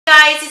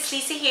Guys, it's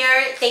Lisa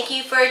here. Thank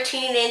you for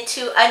tuning in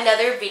to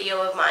another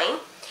video of mine.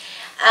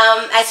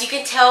 As you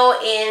can tell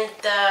in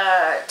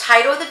the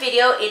title of the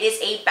video, it is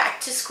a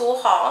back to school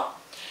haul.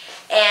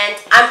 And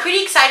I'm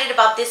pretty excited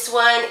about this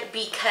one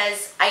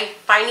because I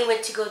finally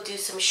went to go do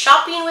some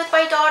shopping with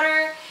my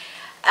daughter.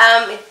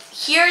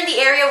 Here in the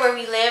area where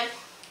we live,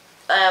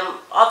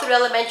 all through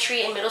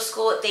elementary and middle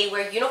school, they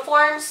wear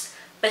uniforms.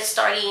 But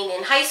starting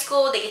in high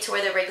school, they get to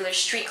wear their regular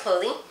street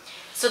clothing.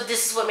 So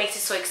this is what makes it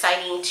so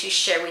exciting to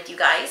share with you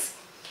guys.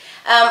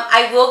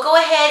 I will go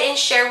ahead and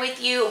share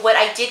with you what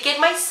I did get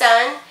my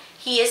son.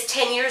 He is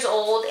 10 years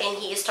old and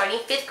he is starting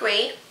 5th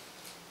grade.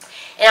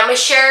 And I'm going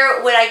to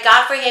share what I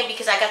got for him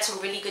because I got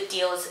some really good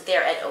deals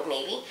there at Old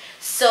Navy.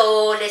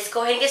 So let's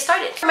go ahead and get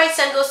started. When my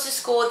son goes to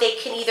school, they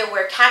can either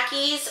wear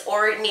khakis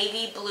or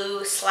navy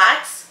blue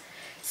slacks.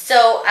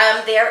 So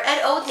there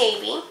at Old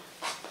Navy,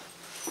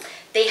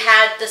 they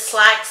had the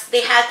slacks,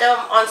 they had them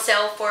on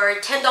sale for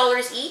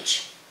 $10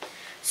 each.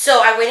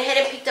 So I went ahead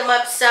and picked them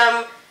up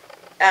some,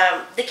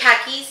 the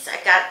khakis. I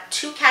got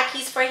 2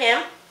 khakis for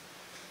him.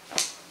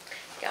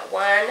 Got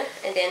one,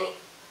 and then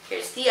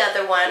here's the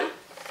other one.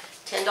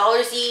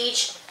 $10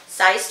 each,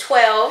 size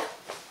 12.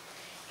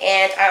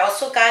 And I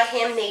also got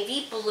him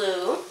navy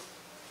blue,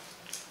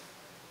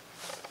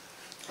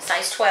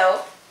 size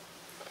 12.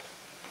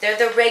 They're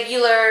the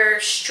regular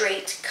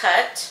straight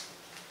cut.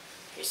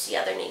 Here's the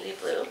other navy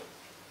blue.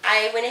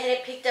 I went ahead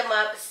and picked him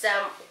up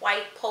some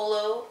white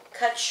polo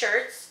cut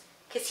shirts,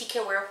 because he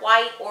can wear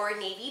white or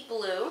navy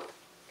blue.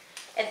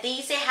 And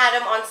these, they had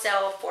them on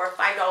sale for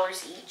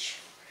 $5 each.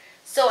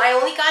 So I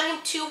only got him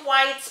 2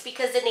 whites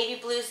because the navy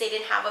blues, they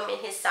didn't have them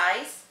in his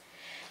size.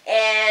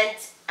 And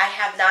I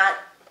have not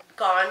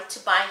gone to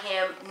buy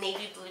him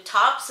navy blue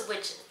tops,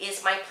 which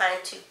is my plan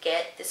to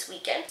get this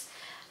weekend.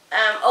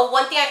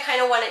 One thing I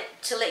kind of wanted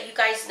to let you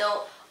guys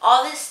know,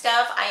 all this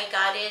stuff, I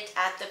got it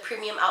at the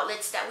premium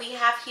outlets that we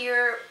have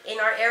here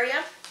in our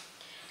area.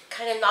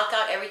 Kind of knock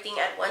out everything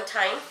at one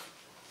time.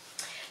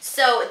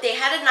 So they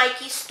had a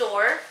Nike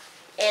store,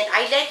 and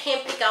I let him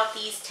pick out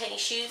these tennis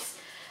shoes.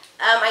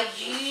 I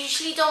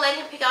usually don't let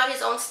him pick out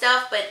his own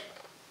stuff, but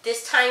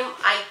this time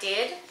I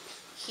did.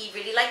 He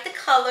really liked the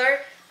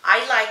color.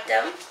 I liked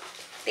them.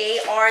 They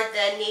are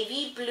the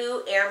navy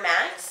blue Air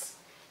Max,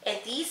 and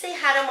these, they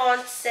had them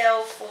on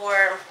sale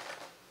for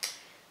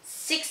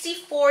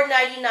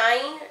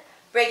 $64.99.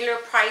 Regular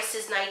price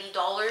is $90.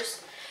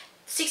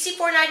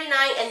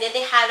 $64.99, and then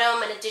they had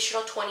them an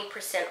additional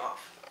 20%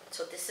 off.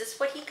 So this is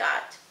what he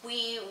got.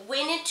 We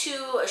went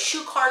into a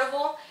shoe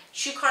carnival.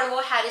 Shoe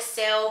carnival had a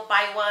sale,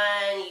 buy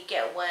one, you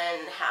get one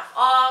half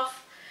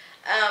off.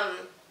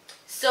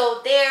 So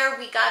there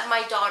we got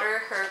my daughter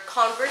her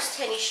Converse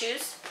tennis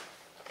shoes.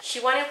 She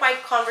wanted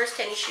white Converse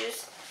tennis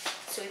shoes.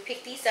 So we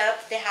picked these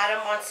up. They had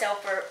them on sale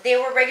for, they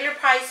were regular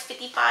price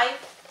 $55.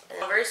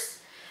 Converse,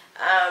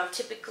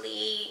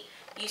 typically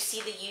you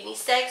see the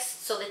unisex.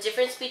 So the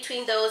difference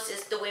between those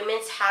is the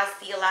women's has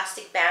the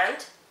elastic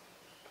band,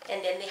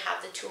 and then they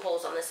have the 2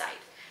 holes on the side,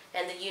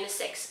 and the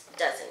unisex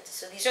doesn't.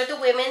 So these are the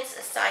women's,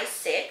 size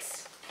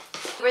 6.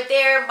 Over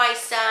there, my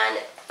son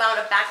found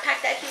a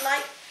backpack that he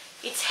liked.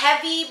 It's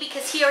heavy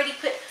because he already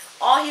put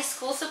all his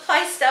school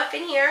supply stuff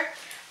in here,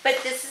 but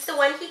this is the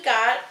one he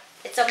got.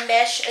 It's a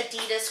mesh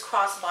Adidas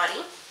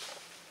crossbody,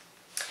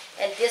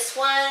 and this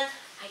one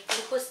I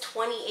think was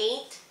 28.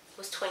 It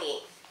was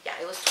 28. Yeah,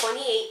 it was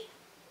 28.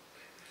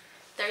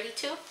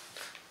 32.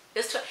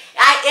 It was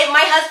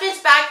my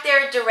husband's back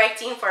there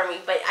directing for me,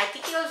 but I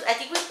think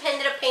we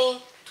ended up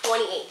paying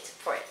 28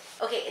 for it.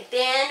 Okay,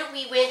 then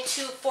we went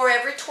to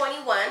Forever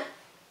 21.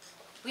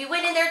 We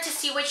went in there to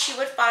see what she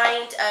would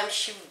find.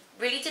 She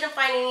really didn't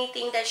find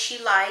anything that she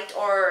liked,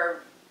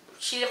 or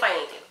she didn't find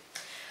anything.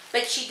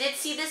 But she did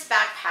see this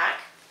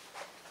backpack.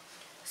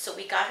 So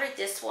we got her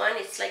this one.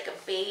 It's like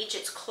a beige,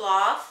 it's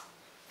cloth.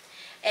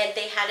 And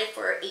they had it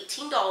for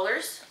 $18.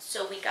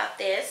 So we got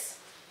this.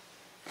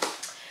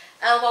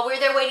 While we were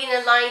there waiting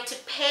in line to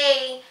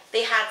pay,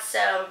 they had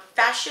some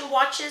fashion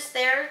watches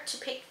there to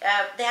pick.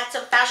 They had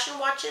some fashion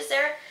watches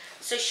there,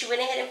 so she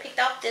went ahead and picked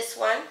out this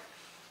one.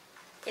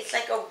 It's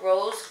like a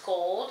rose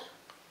gold,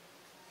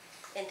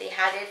 and they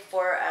had it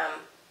for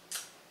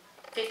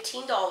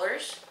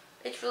 $15.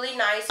 It's really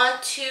nice.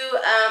 On to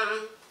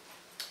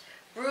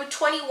Rue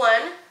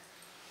 21.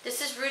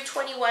 This is Rue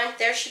 21.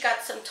 There she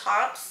got some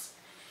tops.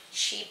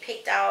 She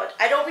picked out,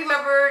 I don't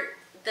remember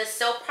the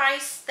sale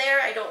price there.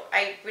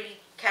 I really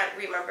can't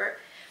remember,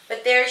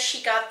 but there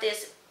she got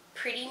this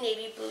pretty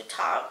navy blue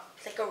top.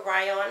 It's like a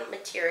rayon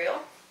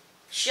material.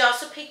 She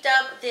also picked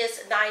up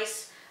this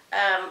nice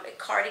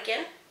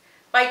cardigan.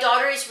 My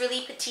daughter is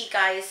really petite,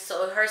 guys,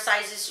 so her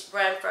sizes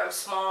run from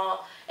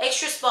small,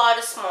 extra small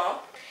to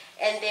small.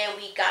 And then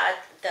we got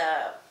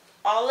the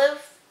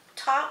olive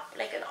top,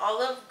 like an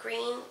olive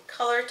green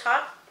color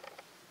top.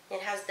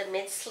 It has the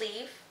mid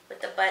sleeve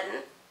with the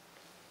button.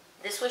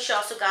 This one she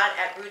also got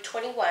at Rue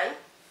 21.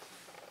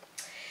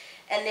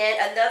 And then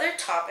another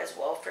top as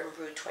well from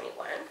Rue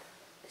 21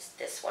 is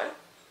this one.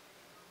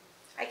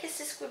 I guess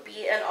this would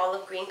be an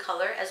olive green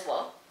color as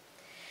well.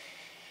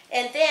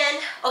 And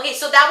then, okay,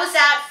 so that was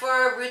that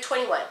for Route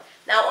 21.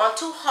 Now on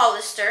to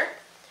Hollister.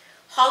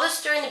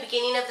 Hollister, in the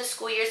beginning of the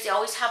school years, they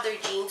always have their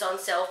jeans on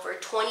sale for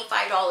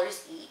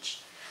 $25 each.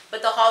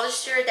 But the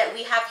Hollister that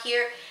we have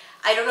here,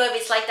 I don't know if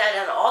it's like that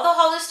on all the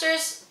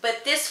Hollisters,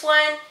 but this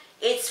one,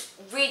 it's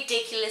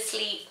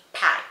ridiculously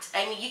packed.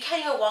 I mean, you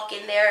can't even walk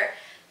in there.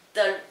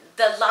 The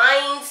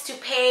lines to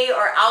pay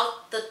are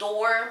out the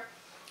door.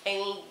 I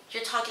mean,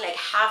 you're talking like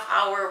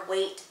half-hour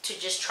wait to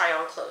just try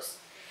on clothes.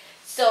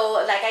 So,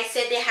 like I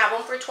said, they have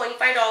them for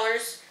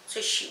 $25.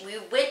 So we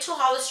went to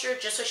Hollister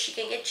just so she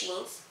can get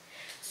jeans.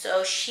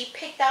 So she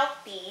picked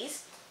out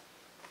these.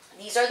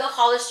 These are the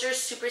Hollister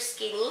super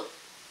skinny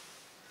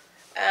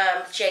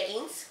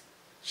jeggings.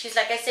 She's,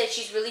 like I said,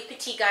 she's really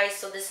petite, guys.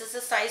 So this is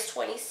a size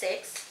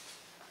 26.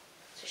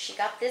 So she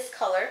got this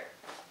color.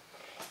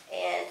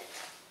 And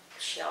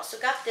she also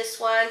got this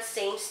one.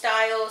 Same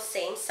style,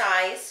 same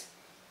size.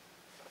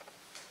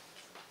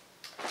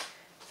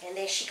 And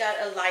then she got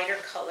a lighter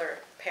color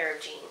pair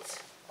of jeans.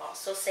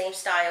 Also same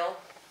style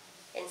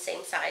and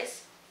same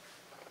size.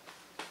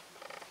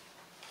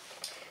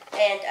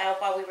 And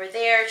while we were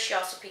there, she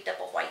also picked up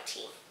a white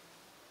tee.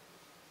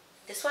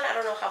 This one, I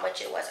don't know how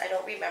much it was. I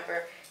don't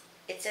remember.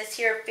 It says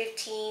here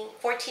 $14.95,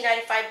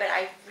 but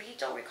I really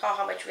don't recall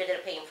how much we ended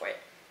up paying for it.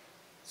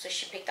 So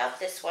she picked out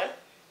this one.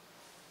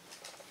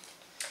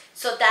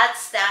 So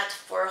that's that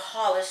for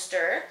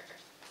Hollister.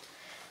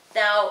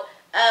 Now,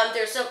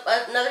 there's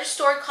another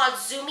store called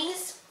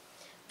Zoomies.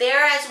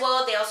 There as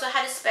well, they also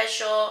had a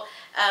special.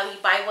 You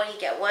buy one, you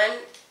get one.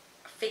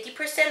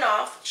 50%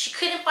 off. She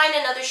couldn't find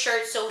another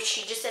shirt, so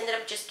she just ended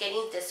up just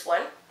getting this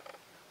one.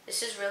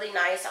 This is really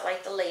nice. I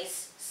like the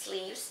lace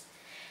sleeves.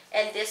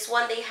 And this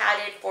one, they had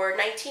it for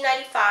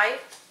 $19.95.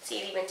 See,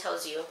 it even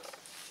tells you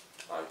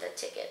on the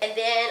ticket. And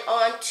then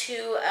on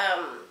to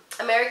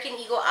American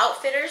Eagle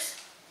Outfitters.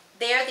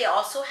 There, they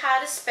also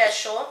had a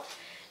special.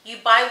 You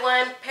buy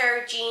one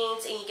pair of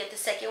jeans and you get the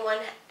second one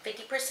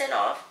 50%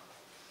 off.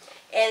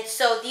 And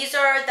so these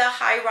are the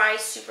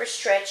high-rise super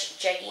stretch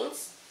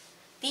jeggings.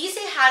 These,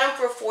 they had them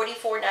for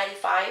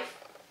 $44.95,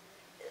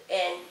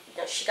 and you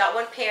know, she got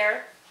one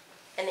pair,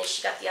 and then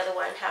she got the other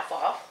one half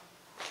off.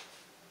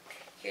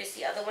 Here's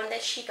the other one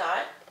that she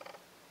got.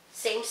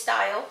 Same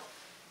style.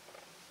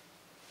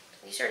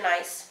 These are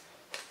nice.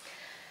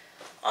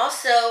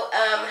 Also,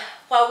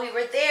 while we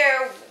were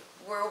there,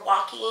 we're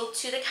walking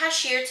to the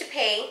cashier to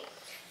pay.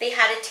 They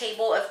had a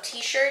table of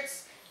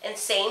t-shirts, and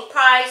same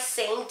price,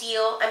 same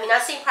deal. I mean,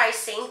 not same price,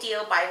 same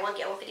deal. Buy one,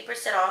 get one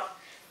 50% off.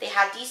 They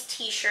had these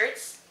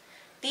t-shirts.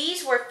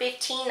 These were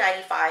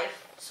 $15.95,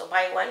 so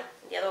buy one.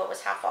 The other one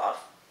was half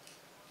off.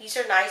 These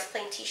are nice,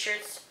 plain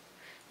t-shirts.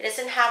 It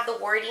doesn't have the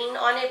wording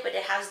on it, but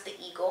it has the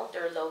eagle,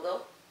 their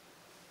logo.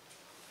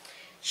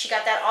 She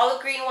got that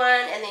olive green one,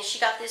 and then she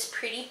got this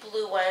pretty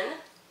blue one.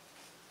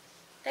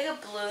 Like a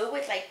blue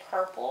with like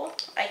purple,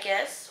 I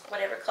guess,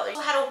 whatever color. She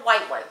had a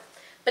white one,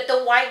 but the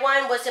white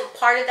one wasn't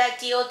part of that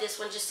deal. This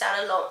one just sat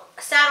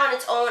on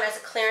its own as a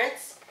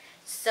clearance.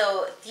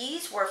 So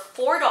these were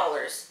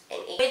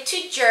 $4.08. Went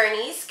to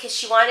Journeys because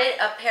she wanted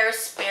a pair of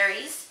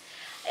Sperry's,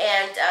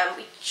 and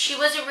she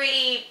wasn't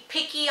really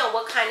picky on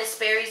what kind of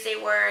Sperry's they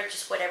were,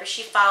 just whatever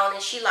she found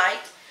and she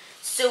liked.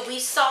 So we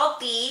saw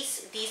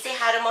these. These, they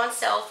had them on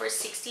sale for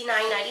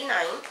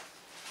 $69.99,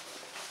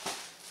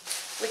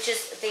 which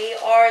is, they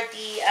are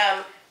the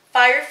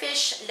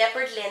Firefish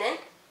Leopard Linen.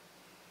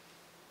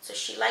 So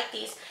she liked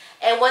these.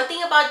 And one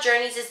thing about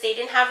Journeys is they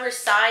didn't have her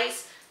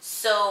size.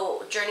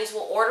 So Journeys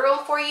will order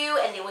them for you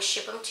and they will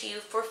ship them to you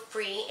for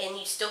free, and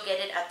you still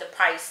get it at the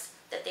price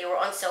that they were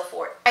on sale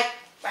for.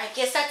 I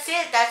guess that's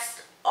it.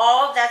 That's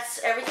all. That's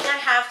everything I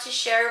have to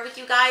share with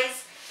you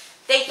guys.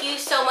 Thank you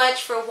so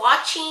much for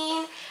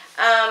watching.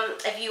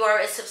 If you are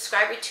a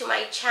subscriber to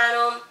my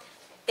channel,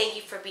 thank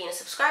you for being a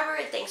subscriber,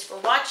 and thanks for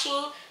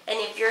watching. And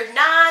if you're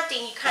not,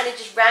 and you kind of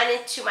just ran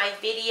into my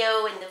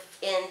video in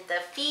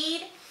the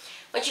feed,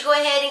 why don't you go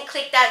ahead and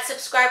click that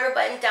subscriber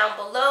button down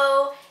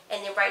below.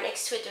 And then right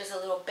next to it, there's a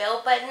little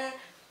bell button.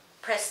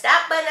 Press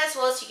that button as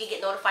well so you can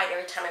get notified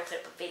every time I put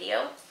up a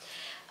video.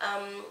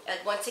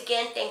 Once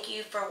again, thank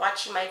you for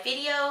watching my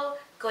video.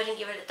 Go ahead and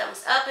give it a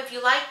thumbs up if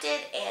you liked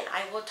it. And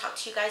I will talk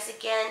to you guys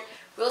again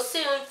real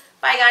soon.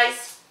 Bye,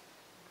 guys.